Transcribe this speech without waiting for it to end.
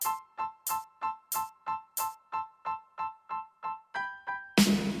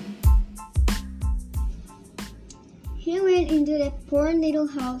into the poor little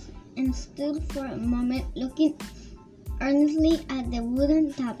house and stood for a moment looking earnestly at the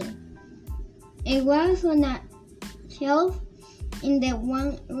wooden tablet. It was on a shelf in the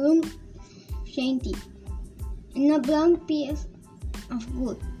one-room shanty, an oblong piece of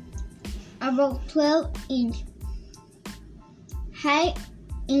wood, about 12 inches high,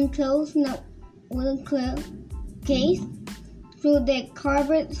 enclosed in a wooden case. Through the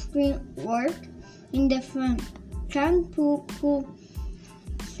carved screen work in the front, Kang Fu could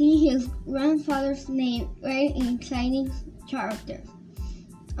see his grandfather's name written in Chinese characters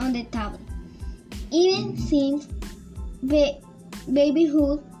on the tablet. Even since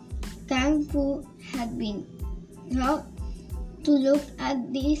babyhood, Kang Fu had been taught to look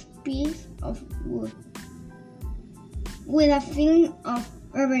at this piece of wood with a feeling of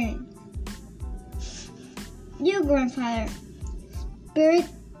reverence. Your grandfather's spirit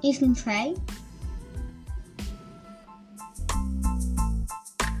is inside.